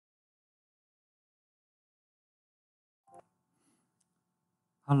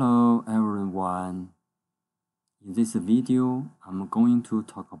Hello everyone. In this video, I'm going to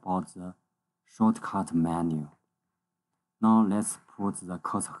talk about the shortcut menu. Now let's put the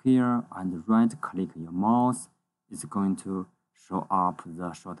cursor here and right-click your mouse. It's going to show up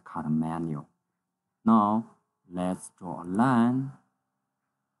the shortcut menu. Now let's draw a line.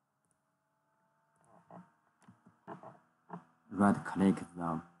 Right-click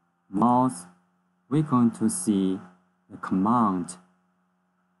the mouse. We're going to see the command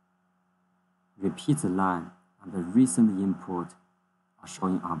repeat the line and the recent input are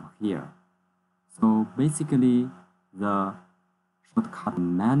showing up here. So basically, the shortcut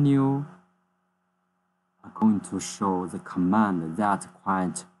menu are going to show the command that's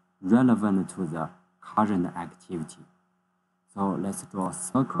quite relevant to the current activity. So let's draw a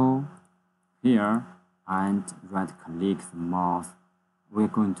circle here and right-click the mouse. We're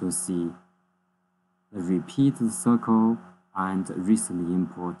going to see the repeat circle and recent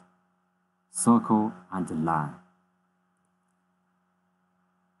input circle and line.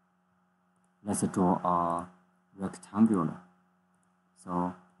 Let's draw a rectangle.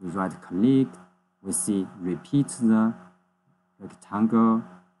 So we right-click, we see repeat the rectangle,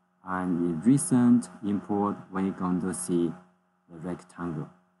 and in recent input, we're going to see the rectangle.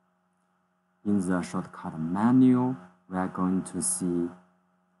 In the shortcut menu, we are going to see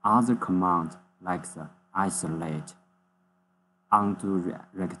other commands like the isolate, undo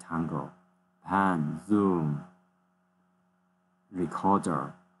rectangle, pan, zoom,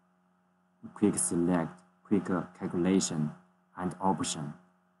 recorder, quick select, quick calculation, and option.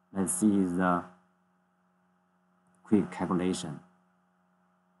 Let's see the quick calculation.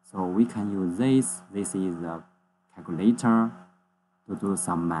 So we can use this. This is the calculator to do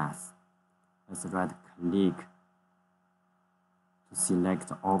some math. Let's right-click to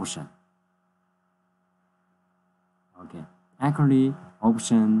select option. Okay, actually,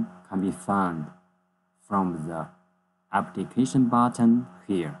 option can be found from the application button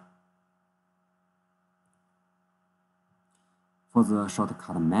here. For the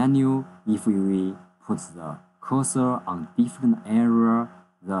shortcut menu, if we put the cursor on different area,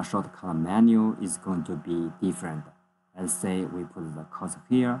 the shortcut menu is going to be different. Let's say we put the cursor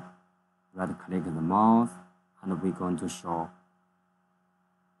here, right-click the mouse, and we're going to show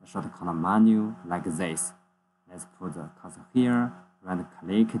the shortcut menu like this. Let's put the cursor here,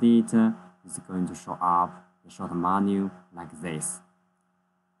 right-click it, it's going to show up the short menu like this.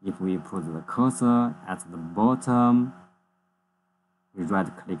 If we put the cursor at the bottom, we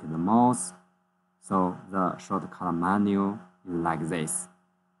right-click the mouse, so the shortcut menu is like this.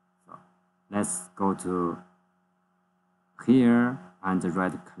 So let's go to here and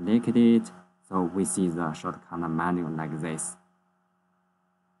right-click it, so we see the shortcut menu like this.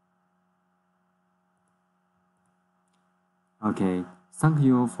 Okay, thank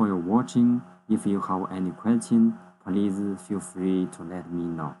you for your watching. If you have any question, please feel free to let me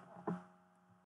know.